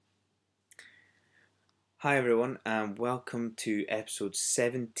Hi, everyone, and welcome to episode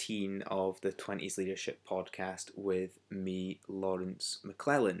 17 of the 20s Leadership Podcast with me, Lawrence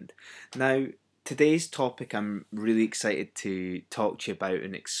McClelland. Now, today's topic I'm really excited to talk to you about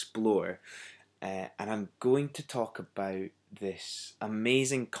and explore, and I'm going to talk about this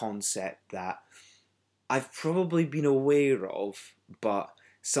amazing concept that I've probably been aware of, but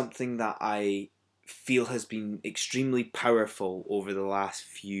something that I feel has been extremely powerful over the last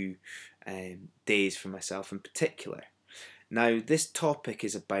few days for myself in particular. Now, this topic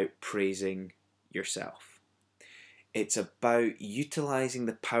is about praising yourself. It's about utilizing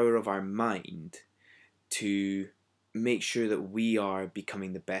the power of our mind to make sure that we are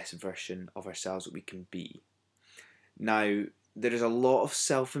becoming the best version of ourselves that we can be. Now, there is a lot of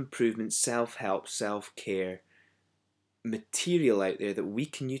self improvement, self help, self care material out there that we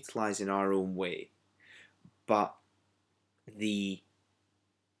can utilize in our own way, but the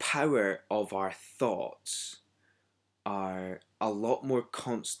power of our thoughts are a lot more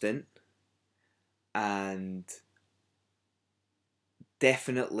constant and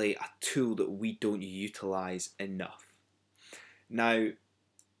definitely a tool that we don't utilize enough. Now,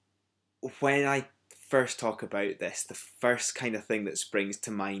 when I first talk about this, the first kind of thing that springs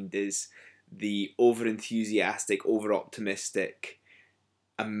to mind is the over enthusiastic, over optimistic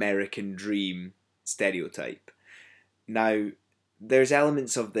American dream stereotype. Now, there's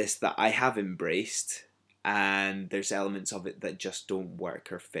elements of this that I have embraced, and there's elements of it that just don't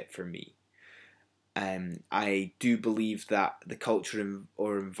work or fit for me. I do believe that the culture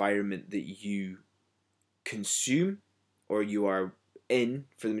or environment that you consume or you are in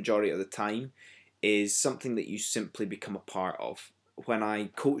for the majority of the time is something that you simply become a part of. When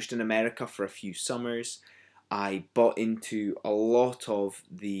I coached in America for a few summers, I bought into a lot of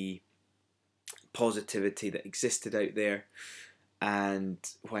the positivity that existed out there. And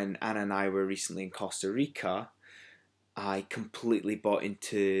when Anna and I were recently in Costa Rica, I completely bought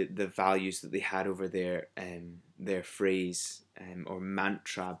into the values that they had over there, their phrase or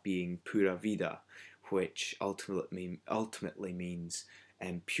mantra being pura vida, which ultimately means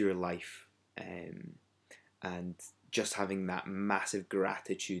pure life, and just having that massive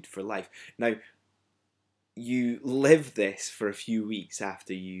gratitude for life. Now, you live this for a few weeks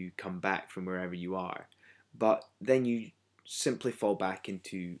after you come back from wherever you are, but then you simply fall back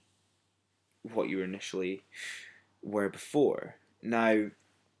into what you initially were before. Now,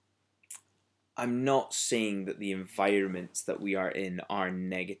 I'm not saying that the environments that we are in are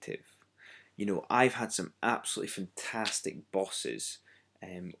negative. You know, I've had some absolutely fantastic bosses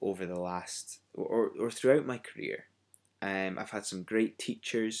over the last or throughout my career. I've had some great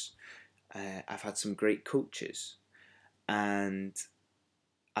teachers. I've had some great coaches, and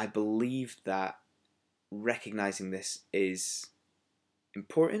I believe that recognizing this is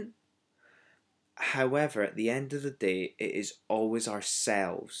important. However, at the end of the day, it is always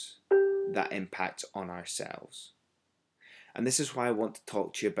ourselves that impact on ourselves. And this is why I want to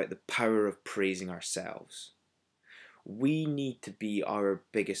talk to you about the power of praising ourselves. We need to be our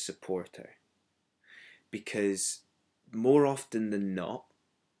biggest supporter, because more often than not,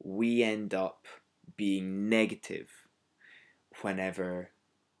 we end up being negative whenever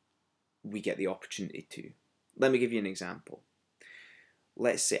we get the opportunity to. Let me give you an example.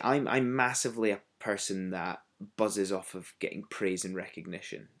 Let's say I'm massively a person that buzzes off of getting praise and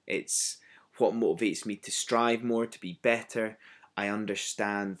recognition. It's what motivates me to strive more, to be better. I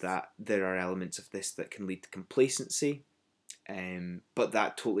understand that there are elements of this that can lead to complacency, but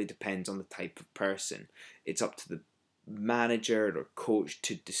that totally depends on the type of person. It's up to the manager or coach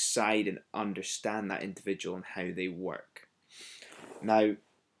to decide and understand that individual and how they work. Now,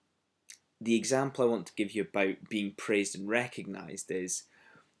 the example I want to give you about being praised and recognized is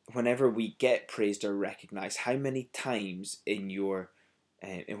whenever we get praised or recognized, how many times in your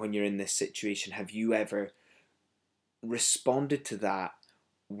when you're in this situation have you ever responded to that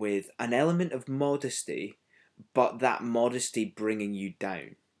with an element of modesty, but that modesty bringing you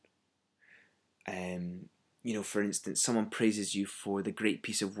down? You know, for instance, someone praises you for the great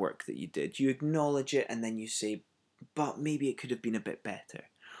piece of work that you did. You acknowledge it and then you say, but maybe it could have been a bit better.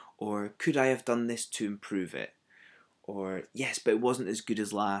 Or could I have done this to improve it? Or yes, but it wasn't as good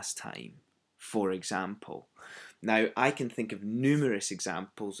as last time, for example. Now, I can think of numerous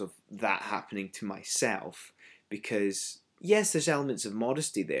examples of that happening to myself because, yes, there's elements of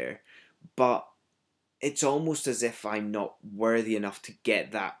modesty there, but it's almost as if I'm not worthy enough to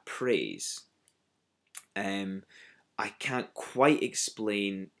get that praise. I can't quite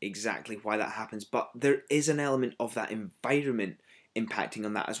explain exactly why that happens, but there is an element of that environment impacting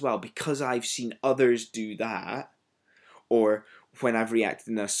on that as well, because I've seen others do that, or when I've reacted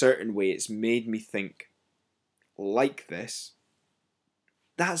in a certain way, it's made me think, like this,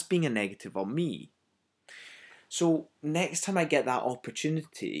 that's being a negative on me. So next time I get that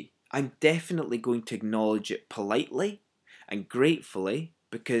opportunity, I'm definitely going to acknowledge it politely and gratefully,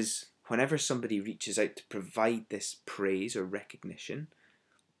 because whenever somebody reaches out to provide this praise or recognition,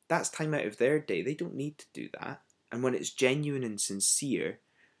 that's time out of their day. They don't need to do that. And when it's genuine and sincere,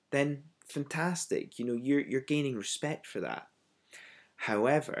 then fantastic. You're gaining respect for that.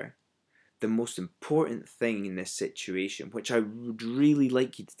 However, the most important thing in this situation, which I would really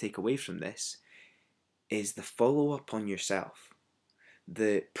like you to take away from this, is the follow up on yourself.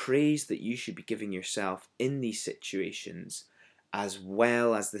 The praise that you should be giving yourself in these situations, as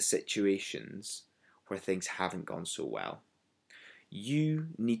well as the situations where things haven't gone so well. You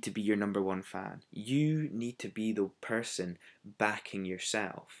need to be your number one fan. You need to be the person backing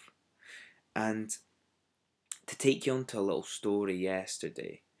yourself. And to take you on to a little story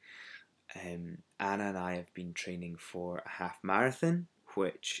yesterday, Anna and I have been training for a half marathon,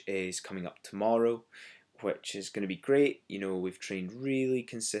 which is coming up tomorrow, which is going to be great. We've trained really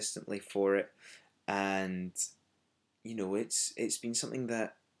consistently for it, and it's been something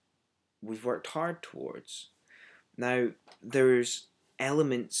that we've worked hard towards. Now, there's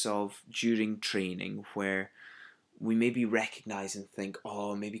elements of during training where we maybe recognise and think,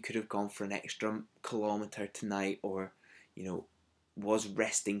 oh, maybe could have gone for an extra kilometre tonight, or, was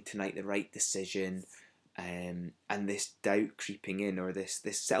resting tonight the right decision? And this doubt creeping in, or this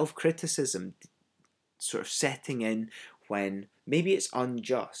self-criticism sort of setting in when maybe it's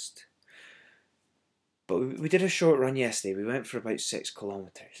unjust. But we did a short run yesterday. We went for about 6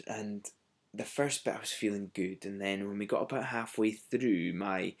 kilometres, and the first bit I was feeling good, and then when we got about halfway through,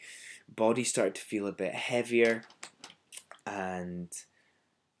 my body started to feel a bit heavier, and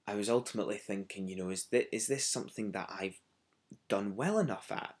I was ultimately thinking, is this something that I've done well enough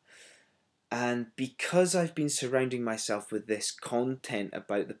at? And because I've been surrounding myself with this content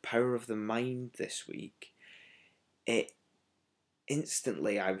about the power of the mind this week,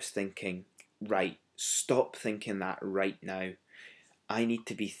 instantly I was thinking, right, stop thinking that right now. I need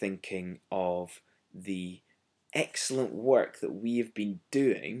to be thinking of the excellent work that we have been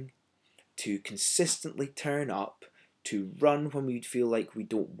doing to consistently turn up, to run when we feel like we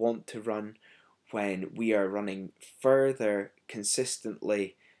don't want to run, when we are running further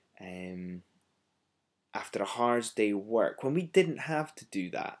consistently after a hard day of work, when we didn't have to do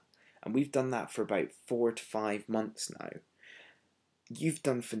that. And we've done that for about 4 to 5 months now. You've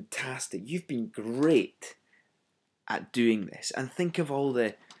done fantastic. You've been great at doing this. And think of all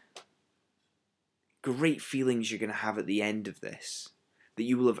the great feelings you're going to have at the end of this, that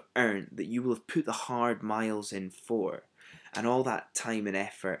you will have earned, that you will have put the hard miles in for, and all that time and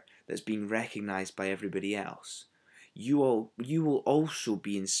effort that's being recognised by everybody else. You will also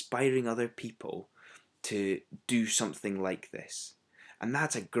be inspiring other people to do something like this. And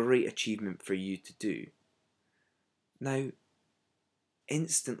that's a great achievement for you to do. Now,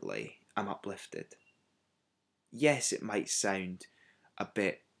 instantly, I'm uplifted. Yes, it might sound a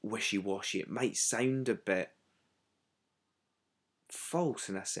bit wishy-washy. It might sound a bit false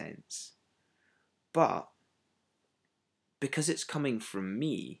in a sense. But because it's coming from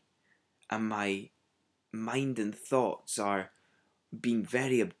me, and my mind and thoughts are being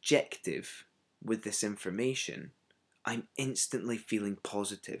very objective with this information, I'm instantly feeling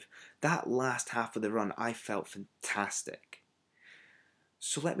positive. That last half of the run, I felt fantastic.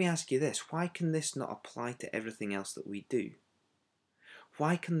 So let me ask you this, why can this not apply to everything else that we do?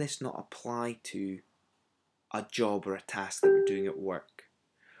 Why can this not apply to a job or a task that we're doing at work?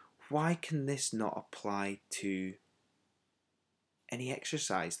 Why can this not apply to any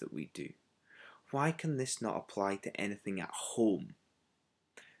exercise that we do? Why can this not apply to anything at home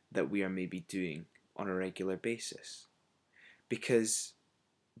that we are maybe doing on a regular basis? Because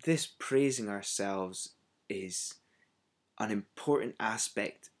this praising ourselves is an important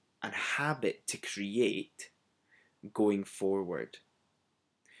aspect and habit to create going forward.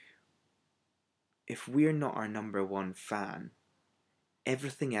 If we're not our number one fan,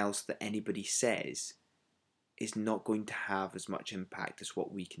 everything else that anybody says is not going to have as much impact as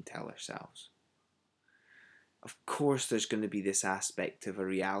what we can tell ourselves. Of course, there's going to be this aspect of a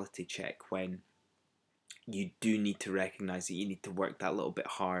reality check when you do need to recognise that you need to work that little bit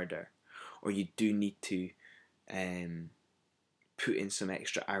harder, or you do need to put in some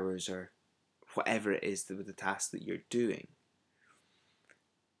extra hours, or whatever it is with the task that you're doing.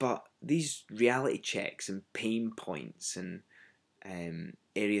 But these reality checks and pain points and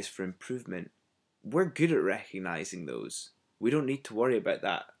areas for improvement, we're good at recognising those. We don't need to worry about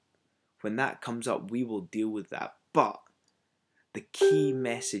that. When that comes up, we will deal with that. But the key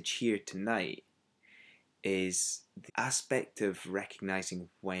message here tonight is the aspect of recognizing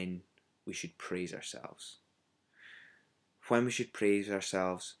when we should praise ourselves. When we should praise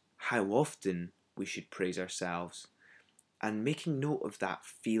ourselves, how often we should praise ourselves, and making note of that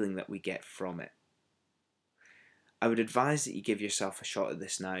feeling that we get from it. I would advise that you give yourself a shot at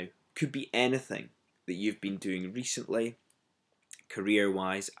this now. Could be anything that you've been doing recently,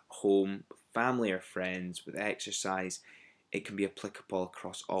 career-wise, at home, family or friends, with exercise. It can be applicable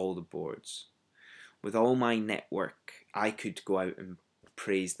across all the boards. With all my network, I could go out and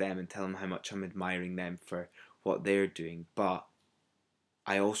praise them and tell them how much I'm admiring them for what they're doing, but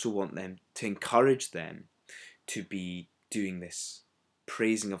I also want them to encourage them to be doing this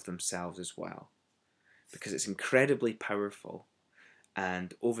praising of themselves as well, because it's incredibly powerful,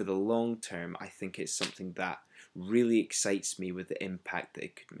 and over the long term I think it's something that really excites me with the impact that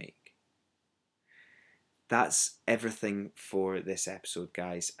it could make. That's everything for this episode,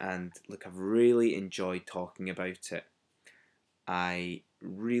 guys, and look, I've really enjoyed talking about it. I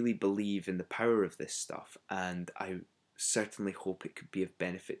really believe in the power of this stuff, and I certainly hope it could be of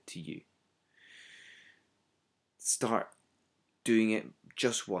benefit to you. Start doing it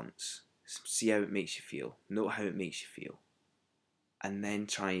just once. See how it makes you feel. Note how it makes you feel. And then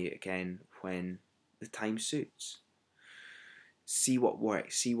try it again when the time suits. See what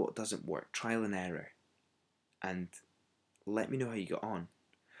works, see what doesn't work. Trial and error. And let me know how you got on.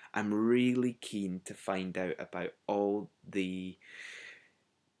 I'm really keen to find out about all the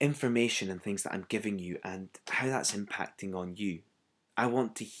information and things that I'm giving you and how that's impacting on you. I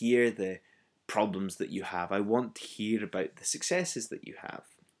want to hear the problems that you have. I want to hear about the successes that you have.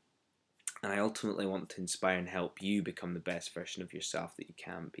 And I ultimately want to inspire and help you become the best version of yourself that you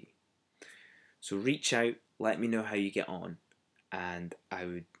can be. So reach out, let me know how you get on, and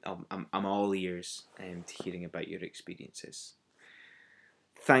I'm all ears to hearing about your experiences.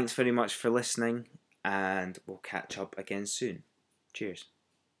 Thanks very much for listening, and we'll catch up again soon. Cheers.